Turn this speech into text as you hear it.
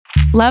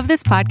Love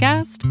this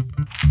podcast?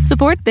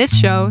 Support this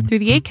show through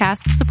the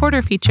Acast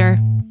supporter feature.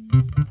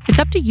 It's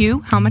up to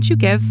you how much you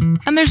give,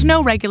 and there's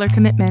no regular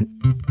commitment.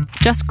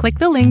 Just click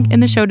the link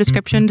in the show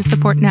description to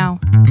support now.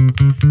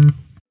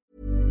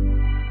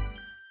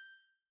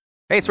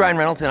 Hey, it's Ryan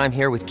Reynolds, and I'm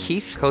here with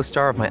Keith,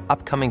 co-star of my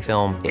upcoming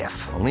film,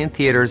 If, only in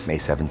theaters May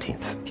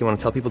 17th. Do you want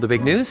to tell people the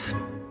big news?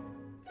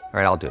 All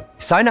right, I'll do it.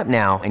 Sign up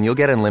now and you'll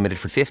get unlimited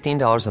for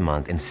 $15 a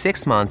month and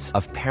 6 months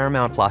of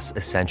Paramount Plus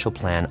Essential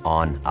Plan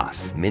on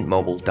us.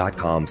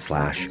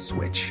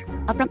 MintMobile.com/switch.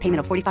 Upfront payment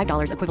of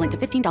 $45 equivalent to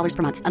 $15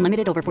 per month.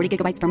 Unlimited over 40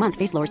 gigabytes per month.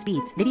 Face lower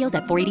speeds. Videos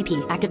at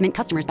 480p. Active Mint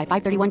customers by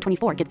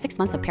 531.24 get 6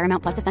 months of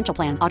Paramount Plus Essential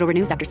Plan. Auto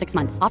renews after 6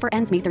 months. Offer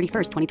ends May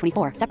 31st,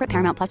 2024. Separate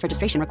Paramount Plus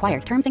registration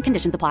required. Terms and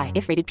conditions apply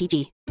if rated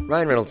PG.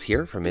 Ryan Reynolds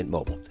here from Mint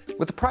Mobile.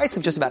 With the price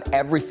of just about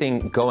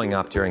everything going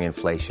up during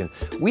inflation,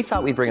 we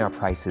thought we'd bring our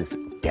prices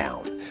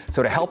down.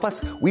 So to help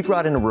us, we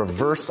brought in a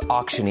reverse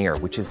auctioneer,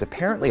 which is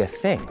apparently a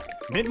thing.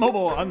 Mint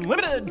Mobile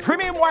Unlimited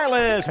Premium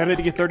Wireless. How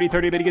to get 30,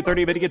 30, bit to get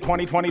 30, bit to get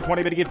 20, 20,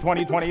 20, bit to get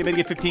 20, 20, bit to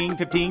get 15,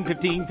 15,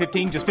 15,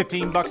 15, just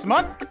 $15 a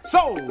month?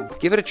 Sold!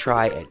 Give it a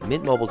try at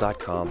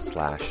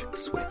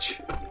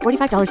mintmobile.com/switch.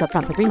 $45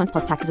 upfront for 3 months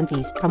plus taxes and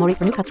fees. Promo rate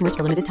for new customers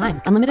for limited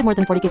time. Unlimited more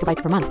than 40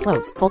 gigabytes per month.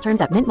 Slows full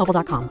terms at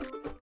mintmobile.com.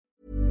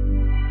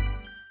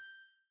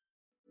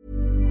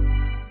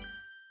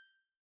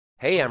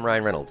 Hey, I'm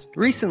Ryan Reynolds.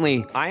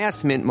 Recently, I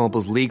asked Mint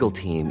Mobile's legal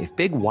team if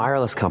big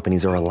wireless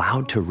companies are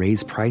allowed to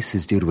raise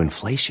prices due to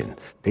inflation.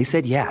 They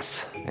said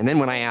yes. And then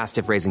when I asked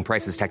if raising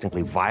prices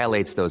technically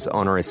violates those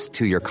onerous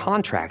 2-year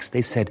contracts,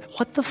 they said,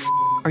 "What the f***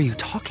 are you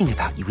talking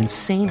about, you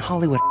insane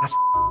Hollywood ass?"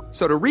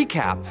 So to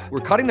recap,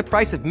 we're cutting the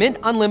price of Mint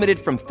Unlimited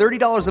from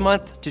 $30 a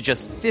month to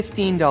just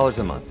 $15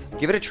 a month.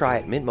 Give it a try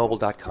at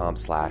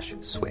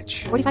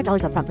mintmobile.com/switch.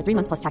 $45 upfront for 3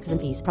 months plus taxes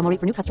and fees. Promo rate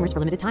for new customers for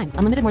limited time.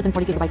 Unlimited more than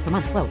 40 gigabytes per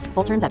month. Slows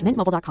full terms at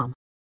mintmobile.com.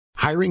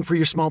 Hiring for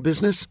your small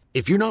business?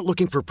 If you're not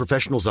looking for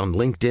professionals on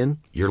LinkedIn,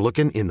 you're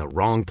looking in the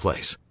wrong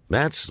place.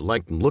 That's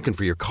like looking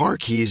for your car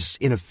keys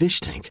in a fish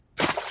tank.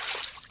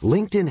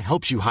 LinkedIn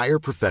helps you hire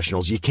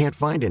professionals you can't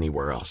find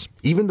anywhere else,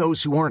 even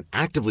those who aren't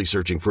actively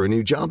searching for a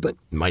new job but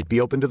might be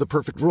open to the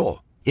perfect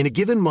role. In a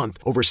given month,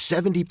 over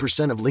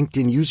 70% of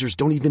LinkedIn users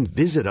don't even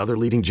visit other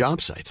leading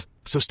job sites.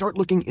 So start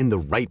looking in the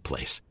right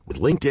place. With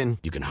LinkedIn,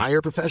 you can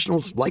hire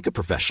professionals like a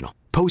professional.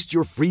 Post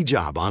your free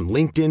job on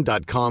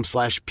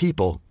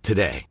linkedin.com/people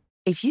today.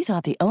 If you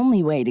thought the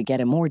only way to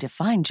get a more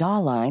defined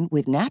jawline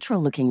with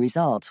natural-looking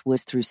results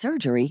was through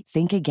surgery,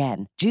 think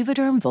again.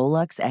 Juvederm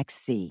Volux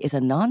XC is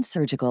a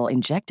non-surgical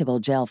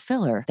injectable gel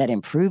filler that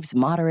improves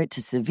moderate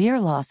to severe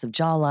loss of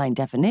jawline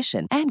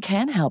definition and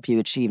can help you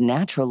achieve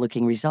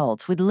natural-looking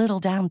results with little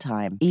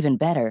downtime. Even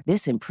better,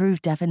 this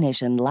improved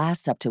definition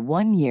lasts up to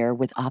 1 year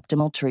with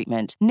optimal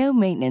treatment. No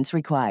maintenance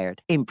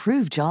required.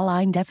 Improve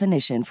jawline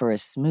definition for a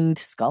smooth,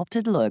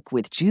 sculpted look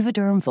with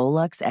Juvederm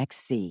Volux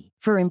XC.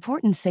 For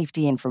important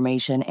safety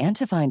information and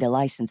to find a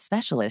licensed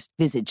specialist,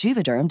 visit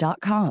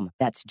Juvederm.com.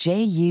 That's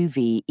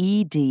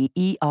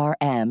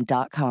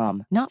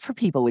JUVEDERM.com. Not for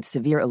people with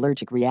severe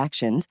allergic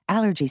reactions,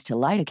 allergies to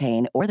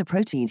lidocaine, or the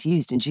proteins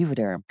used in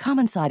Juvederm.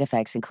 Common side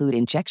effects include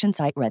injection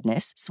site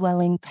redness,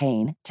 swelling,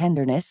 pain,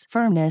 tenderness,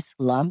 firmness,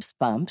 lumps,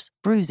 bumps,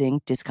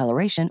 bruising,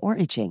 discoloration, or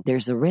itching.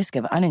 There's a risk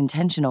of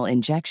unintentional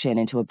injection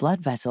into a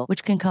blood vessel,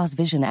 which can cause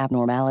vision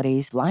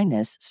abnormalities,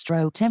 blindness,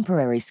 stroke,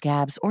 temporary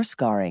scabs, or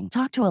scarring.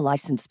 Talk to a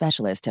licensed specialist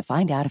to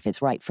find out if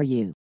it's right for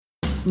you.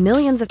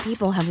 Millions of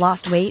people have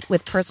lost weight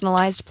with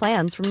personalized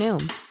plans from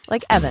Noom.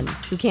 Like Evan,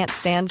 who can't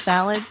stand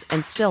salads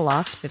and still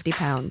lost 50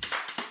 pounds.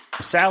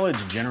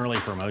 Salads generally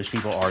for most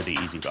people are the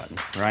easy button,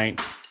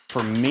 right?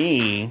 For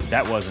me,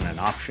 that wasn't an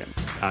option.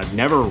 I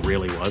never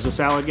really was a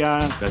salad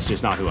guy. That's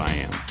just not who I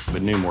am.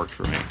 But Noom worked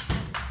for me.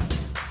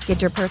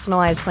 Get your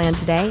personalized plan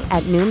today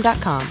at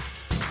Noom.com.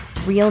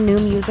 Real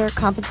Noom user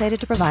compensated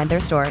to provide their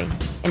story.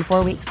 In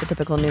 4 weeks, the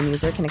typical Noom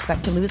user can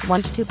expect to lose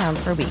 1 to 2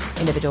 pounds per week.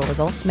 Individual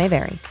results may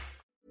vary.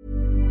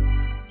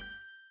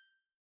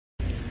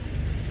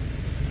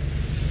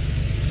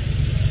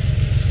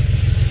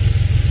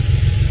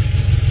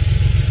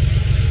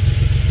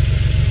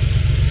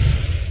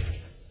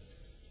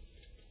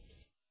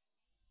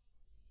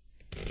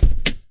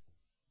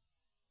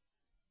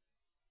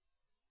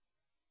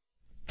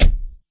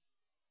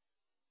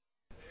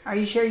 Are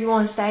you sure you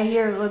want to stay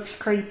here? It looks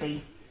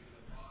creepy.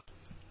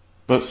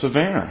 But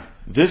Savannah,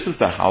 this is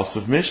the House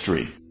of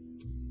Mystery.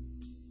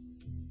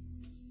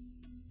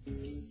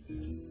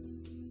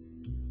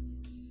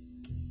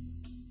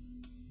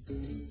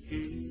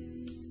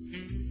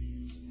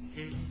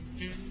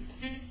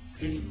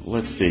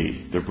 Let's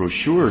see. The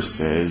brochure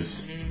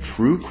says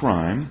true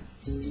crime,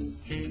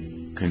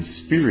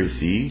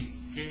 conspiracy,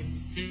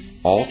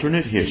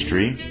 alternate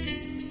history,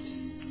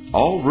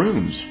 all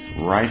rooms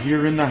right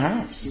here in the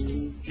house.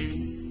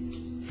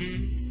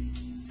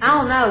 I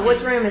don't know.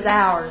 Which room is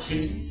ours?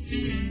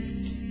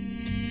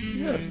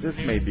 Yes, this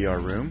may be our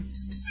room.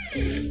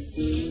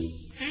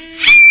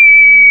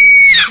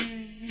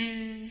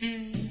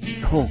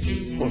 Oh,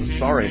 well,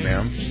 sorry,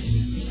 ma'am.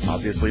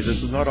 Obviously,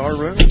 this is not our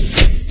room.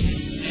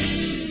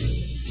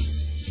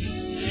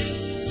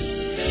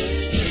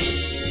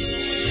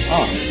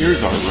 Ah,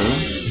 here's our room.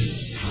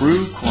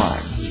 True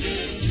crime.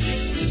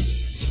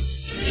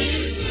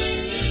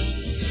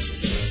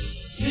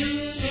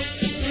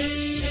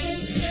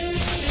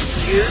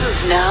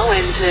 You've now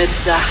entered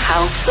the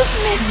House of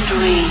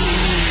Mystery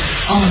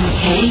on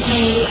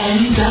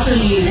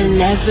KKNW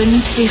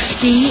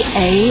 1150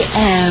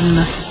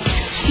 AM,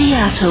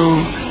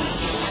 Seattle.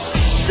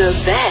 The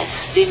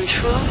best in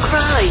true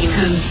crime,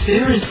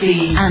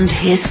 conspiracy, and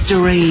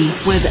history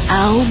with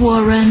Al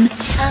Warren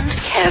and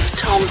Kev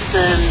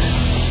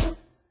Thompson.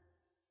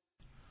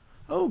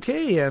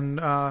 Okay, and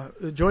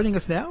joining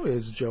us now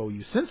is Joe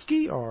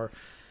Usinski, our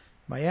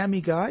Miami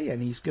guy,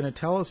 and he's going to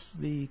tell us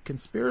the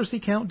conspiracy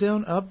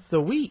countdown of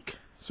the week.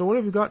 So what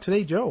have you got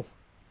today, Joe?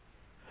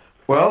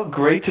 Well,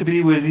 great to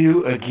be with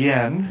you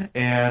again,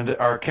 and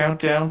our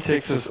countdown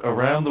takes us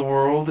around the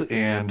world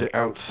and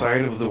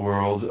outside of the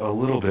world a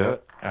little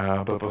bit.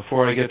 But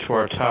before I get to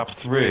our top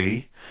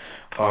three,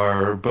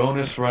 our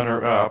bonus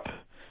runner-up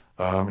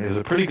is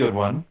a pretty good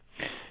one,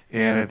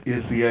 and it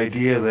is the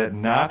idea that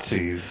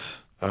Nazis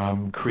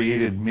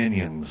created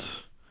Minions.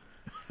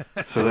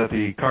 So that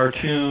the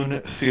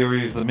cartoon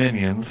series The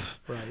Minions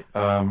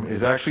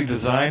is actually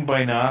designed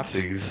by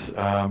Nazis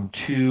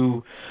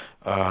to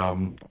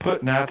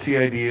put Nazi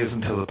ideas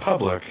into the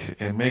public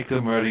and make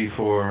them ready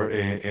for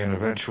an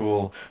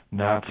eventual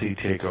Nazi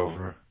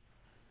takeover.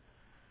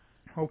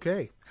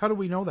 Okay. How do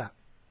we know that?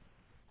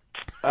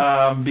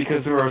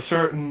 Because there are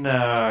certain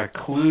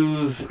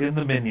clues in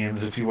the Minions,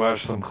 if you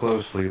watch them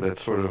closely, that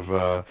sort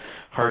of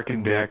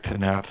harken back to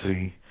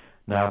Nazi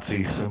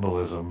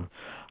symbolism.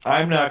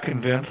 I'm not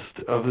convinced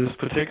of this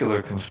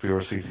particular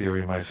conspiracy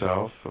theory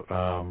myself,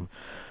 but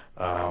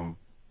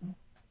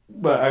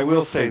I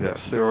will say this.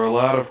 There are a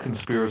lot of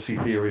conspiracy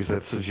theories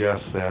that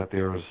suggest that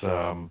there's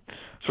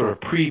sort of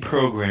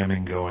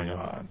pre-programming going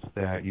on,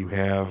 that you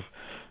have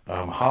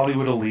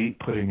Hollywood elite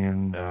putting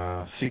in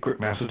secret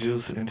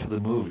messages into the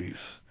movies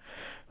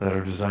that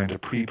are designed to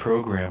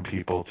pre-program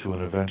people to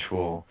an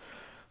eventual,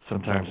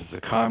 sometimes it's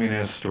a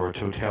communist or a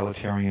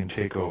totalitarian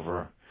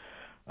takeover.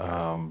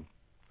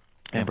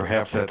 And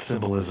perhaps that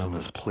symbolism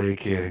is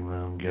placating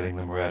them, getting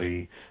them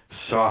ready,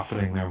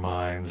 softening their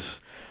minds,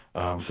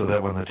 so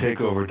that when the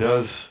takeover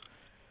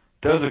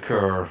does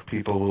occur,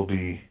 people will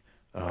be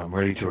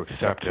ready to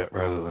accept it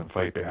rather than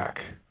fight back.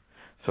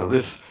 So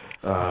this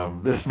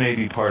may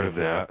be part of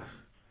that.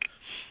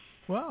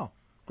 Wow,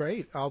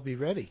 great! I'll be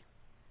ready.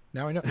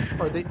 Now I know.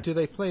 Do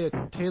they play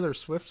a Taylor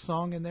Swift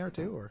song in there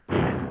too, or?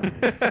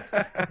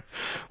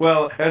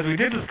 Well, as we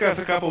did discuss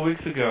a couple of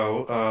weeks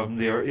ago,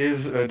 there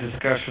is a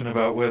discussion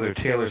about whether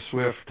Taylor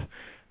Swift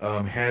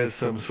has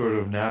some sort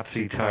of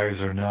Nazi ties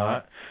or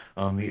not.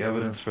 The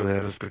evidence for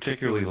that is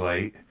particularly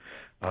light,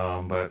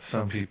 but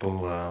some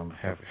people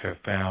have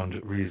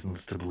found reasons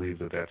to believe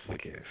that that's the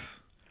case.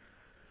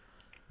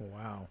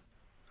 Wow,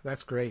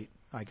 that's great,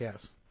 I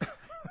guess.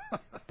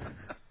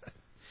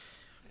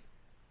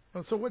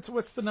 So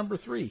what's the number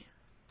three?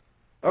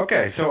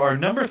 Okay, so our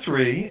number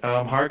three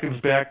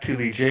harkens back to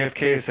the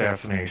JFK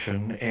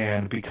assassination,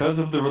 and because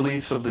of the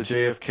release of the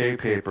JFK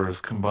papers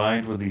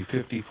combined with the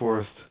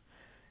 54th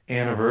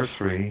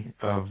anniversary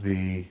of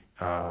the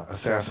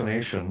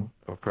assassination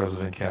of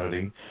President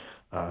Kennedy,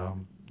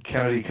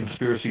 Kennedy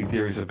conspiracy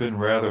theories have been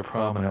rather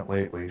prominent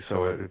lately.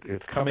 So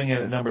it's coming in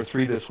at number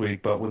three this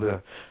week, but with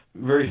a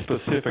very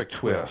specific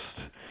twist.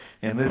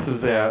 And this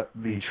is that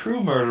the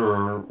true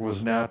murderer was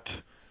not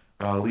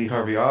Lee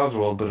Harvey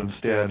Oswald, but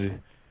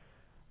instead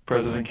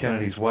President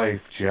Kennedy's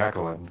wife,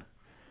 Jacqueline.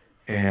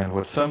 And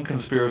what some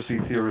conspiracy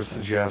theorists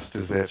suggest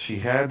is that she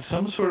had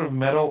some sort of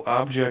metal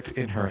object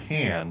in her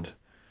hand,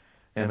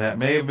 and that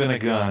may have been a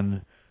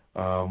gun,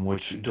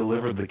 which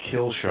delivered the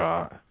kill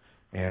shot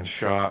and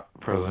shot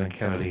President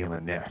Kennedy in the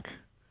neck.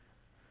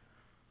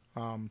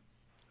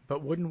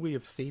 But wouldn't we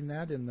have seen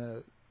that in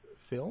the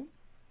film?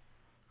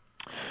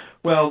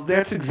 Well,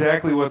 that's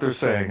exactly what they're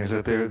saying, is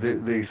that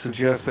they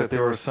suggest that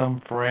there are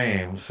some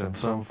frames and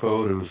some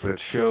photos that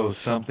show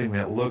something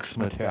that looks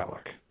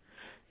metallic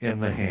in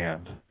the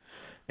hand.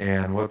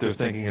 And what they're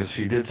thinking is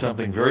she did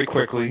something very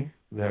quickly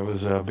that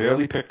was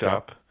barely picked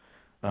up,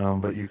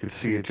 but you could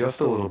see it just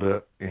a little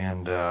bit,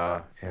 and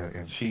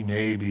she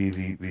may be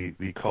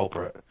the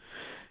culprit.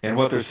 And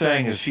what they're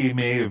saying is she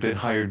may have been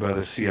hired by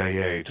the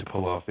CIA to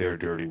pull off their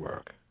dirty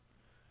work.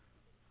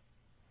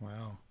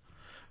 Wow.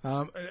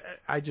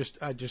 I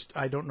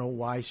don't know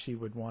why she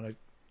would want to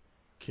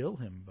kill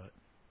him, but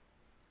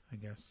I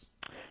guess.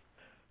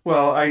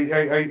 Well,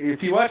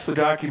 if you watch the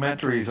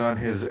documentaries on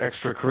his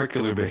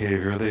extracurricular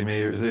behavior,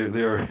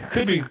 there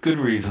could be good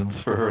reasons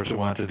for her to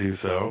want to do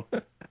so.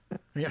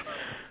 Yeah.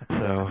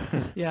 So.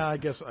 Yeah, I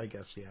guess,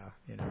 yeah.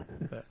 You know,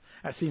 but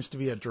that seems to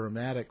be a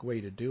dramatic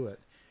way to do it.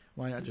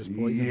 Why not just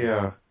poison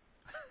him?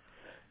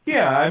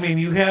 Yeah, I mean,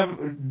 you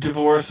have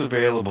divorce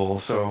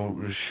available, so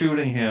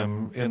shooting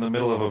him in the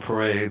middle of a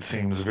parade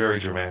seems very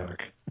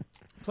dramatic.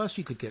 Plus,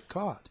 you could get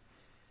caught.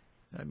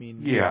 I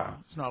mean, yeah,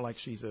 it's not like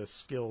she's a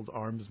skilled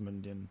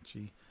armsman and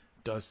she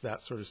does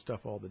that sort of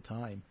stuff all the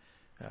time.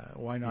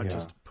 Why not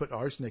just put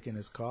arsenic in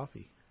his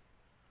coffee?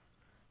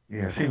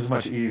 it seems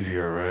much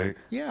easier, right?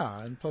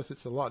 Yeah, and plus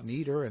it's a lot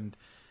neater, and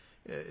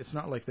it's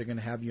not like they're going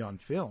to have you on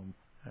film.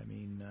 I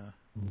mean,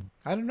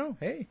 I don't know.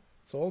 Hey,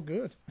 it's all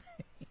good.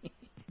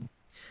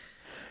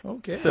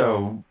 Okay.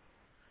 So,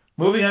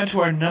 moving on to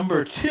our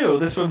number 2,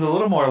 this one's a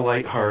little more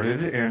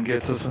lighthearted and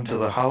gets us into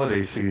the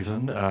holiday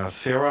season.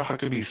 Sarah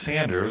Huckabee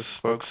Sanders,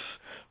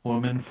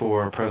 spokeswoman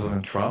for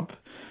President Trump,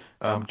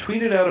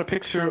 tweeted out a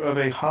picture of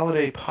a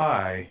holiday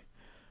pie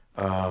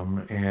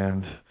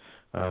and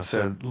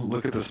said,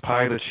 look at this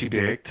pie that she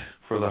baked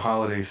for the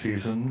holiday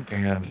season.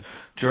 And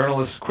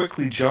journalists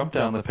quickly jumped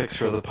on the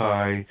picture of the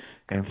pie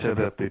and said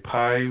that the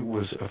pie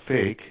was a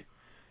fake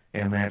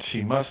and that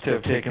she must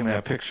have taken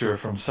that picture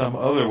from some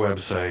other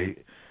website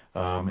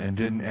and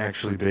didn't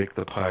actually bake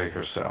the pie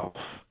herself.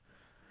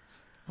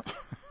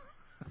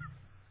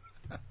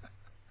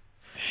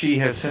 She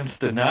has since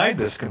denied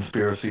this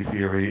conspiracy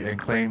theory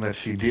and claimed that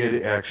she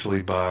did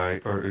actually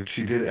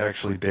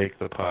bake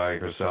the pie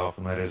herself,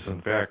 and that is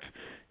in fact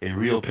a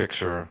real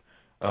picture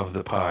of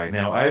the pie.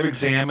 Now, I've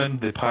examined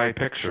the pie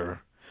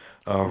picture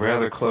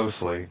rather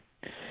closely,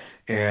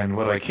 and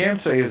what I can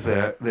say is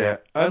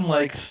that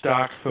unlike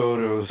stock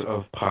photos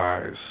of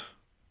pies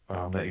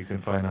that you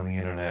can find on the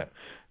internet,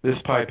 this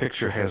pie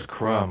picture has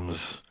crumbs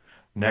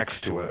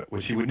next to it,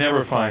 which you would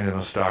never find in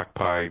a stock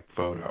pie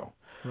photo.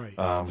 Right.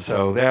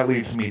 So that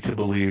leads me to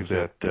believe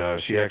that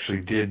she actually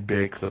did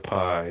bake the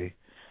pie,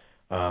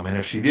 and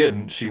if she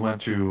didn't, she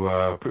went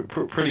through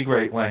pretty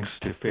great lengths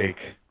to fake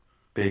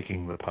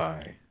baking the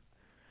pie.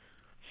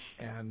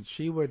 And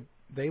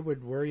they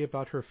would worry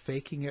about her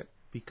faking it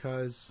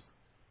because...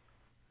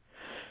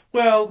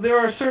 Well, there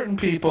are certain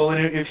people,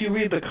 and if you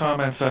read the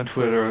comments on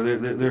Twitter,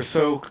 they're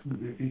so,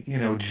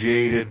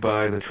 jaded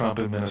by the Trump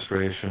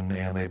administration,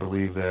 and they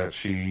believe that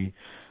she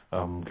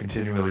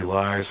continually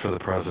lies for the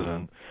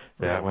president,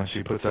 that when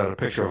she puts out a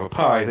picture of a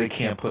pie, they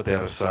can't put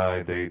that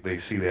aside. They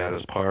see that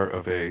as part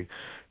of a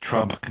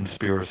Trump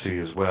conspiracy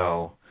as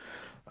well.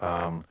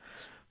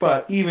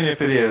 But even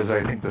if it is,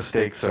 I think the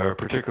stakes are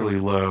particularly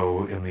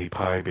low in the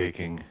pie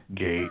baking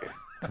gate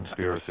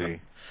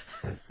conspiracy.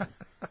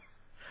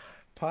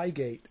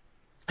 Piegate.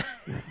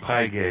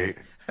 Piegate.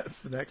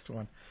 That's the next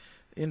one.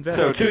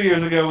 So 2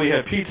 years ago we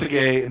had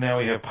Pizzagate, and now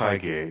we have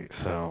Piegate.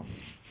 So.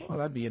 Well,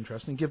 that'd be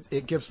interesting.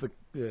 It gives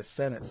the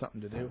Senate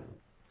something to do.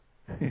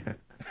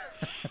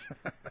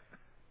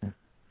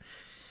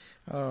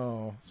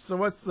 Oh, so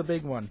what's the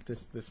big one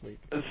this week?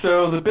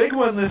 So the big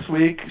one this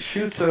week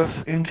shoots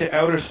us into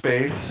outer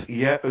space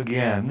yet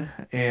again,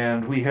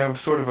 and we have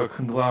sort of a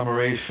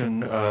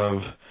conglomeration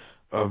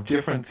of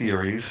different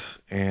theories,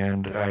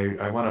 and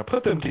I want to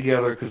put them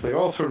together because they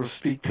all sort of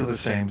speak to the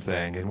same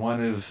thing, and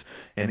one is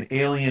an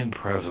alien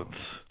presence.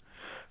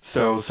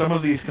 So some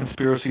of these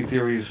conspiracy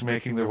theories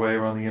making their way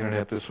around the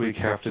internet this week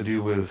have to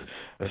do with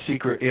a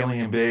secret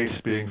alien base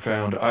being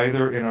found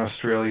either in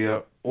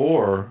Australia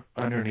or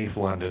underneath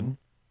London.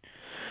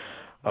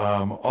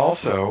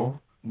 Also,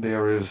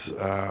 there is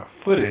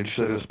footage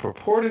that is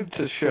purported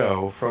to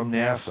show from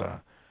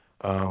NASA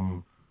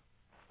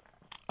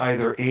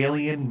either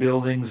alien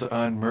buildings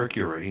on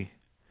Mercury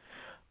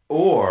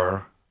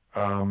or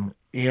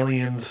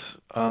aliens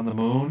on the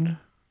moon,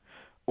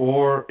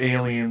 or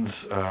aliens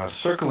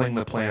circling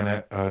the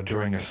planet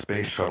during a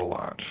space shuttle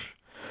launch.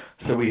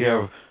 So we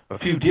have a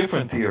few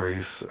different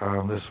theories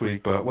this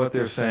week, but what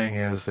they're saying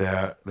is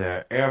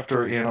that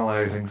after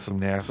analyzing some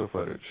NASA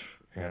footage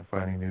and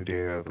finding new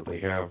data, that they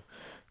have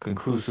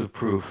conclusive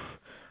proof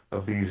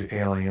of these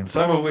aliens,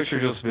 some of which are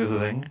just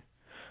visiting,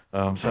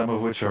 some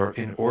of which are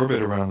in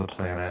orbit around the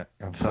planet,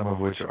 and some of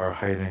which are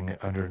hiding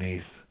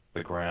underneath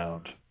the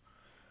ground.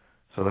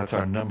 So that's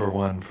our number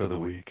one for the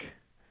week.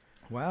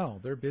 Wow,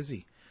 they're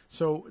busy.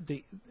 So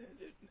the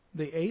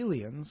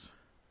aliens,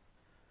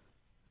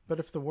 but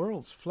if the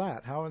world's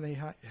flat, how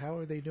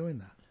are they doing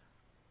that?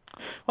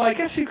 Well, I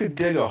guess you could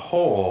dig a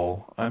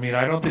hole. I mean,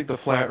 I don't think the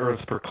flat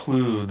Earth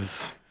precludes,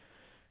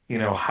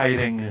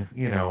 hiding,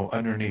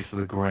 underneath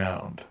the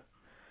ground.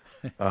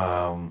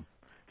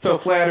 So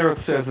flat Earth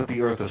says that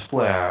the Earth is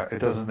flat. It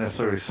doesn't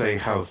necessarily say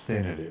how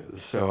thin it is.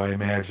 So I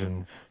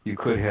imagine you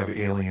could have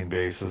alien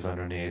bases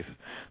underneath,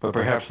 but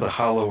perhaps the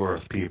hollow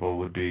Earth people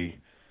would be,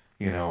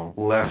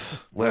 less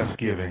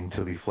giving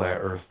to the flat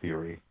Earth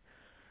theory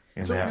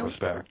in that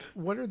respect.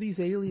 What are these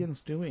aliens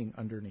doing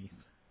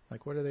underneath?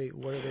 Like, what are they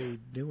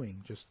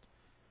doing?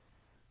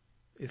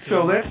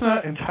 So that's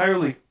not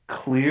entirely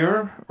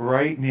clear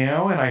right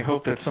now, and I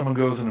hope that someone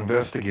goes and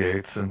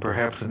investigates, and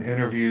perhaps an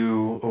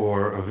interview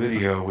or a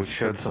video would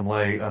shed some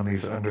light on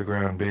these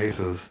underground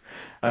bases.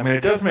 I mean,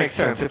 it does make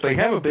sense. If they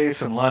have a base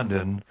in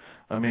London,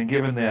 I mean,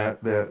 given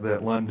that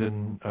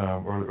London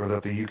or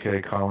that the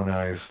UK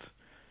colonized,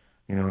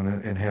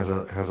 and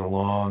has a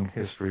long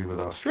history with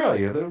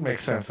Australia, that would make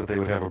sense that they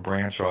would have a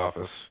branch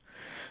office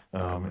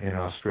in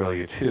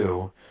Australia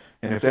too.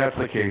 And if that's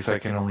the case, I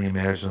can only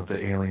imagine that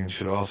the aliens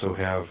should also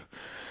have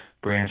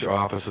branch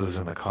offices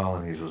in the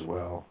colonies as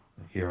well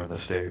here in the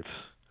States.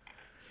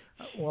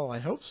 Well, I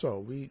hope so.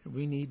 We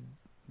need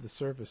the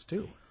service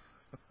too.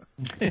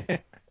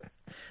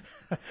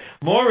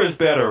 More is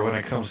better when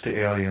it comes to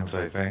aliens,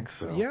 I think.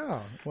 So.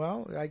 Yeah,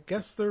 well, I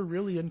guess they're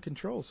really in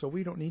control, so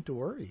we don't need to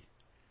worry.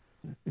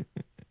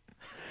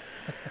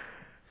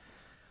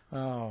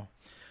 Oh.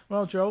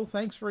 Well, Joe,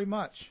 thanks very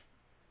much.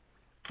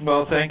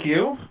 Well, thank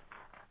you.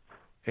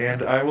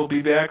 And I will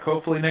be back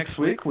hopefully next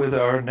week with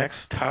our next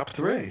top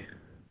 3.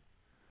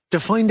 To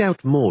find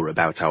out more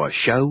about our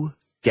show,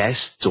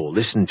 guests, or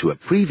listen to a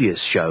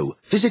previous show,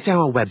 visit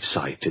our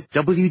website at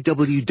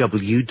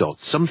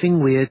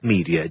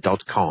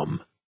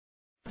www.somethingweirdmedia.com.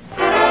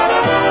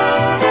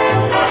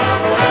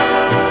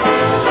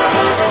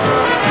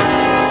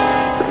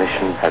 The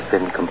mission has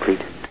been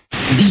completed.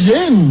 The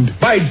end!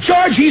 By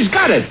George, he's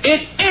got it!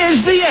 It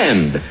is the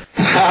end!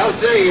 I'll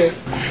see you.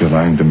 If you're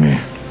lying to me,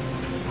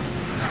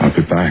 I'll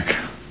be back.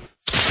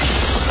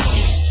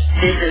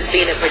 This has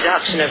been a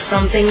production of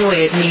Something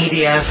Weird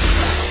Media.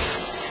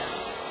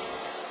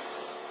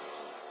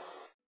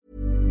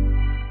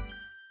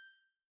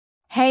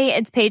 Hey,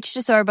 it's Paige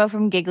DeSorbo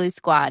from Giggly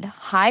Squad.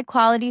 High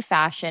quality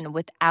fashion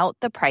without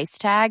the price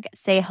tag.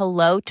 Say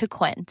hello to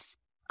Quince.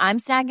 I'm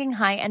snagging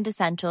high-end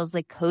essentials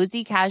like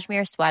cozy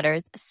cashmere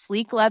sweaters,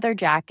 sleek leather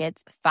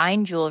jackets,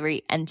 fine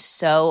jewelry, and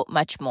so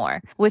much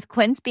more. With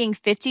Quince being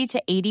 50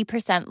 to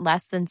 80%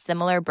 less than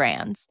similar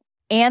brands.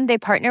 And they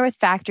partner with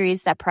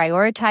factories that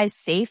prioritize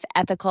safe,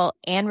 ethical,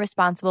 and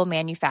responsible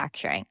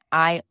manufacturing.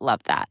 I love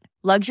that.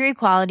 Luxury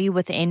quality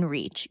within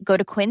reach. Go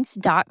to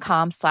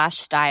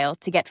quince.com/style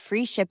to get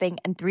free shipping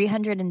and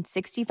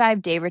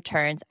 365-day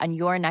returns on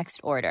your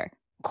next order.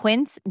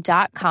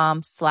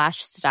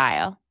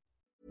 Quince.com/style.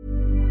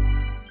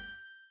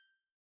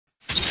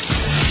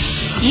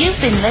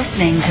 You've been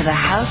listening to the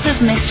House of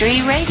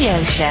Mystery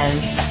radio show.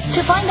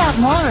 To find out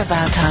more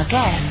about our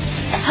guests,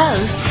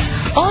 hosts,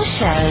 or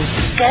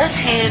shows, go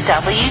to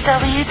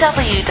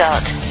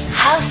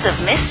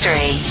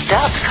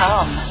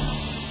www.houseofmystery.com.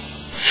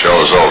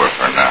 Show's over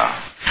for now.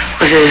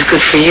 Was it as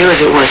good for you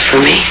as it was for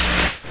me?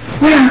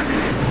 Well,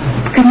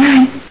 good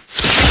night.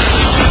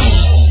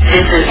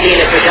 This has been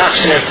a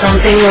production of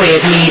Something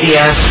Weird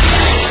Media.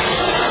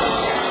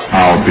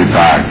 I'll be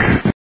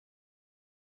back.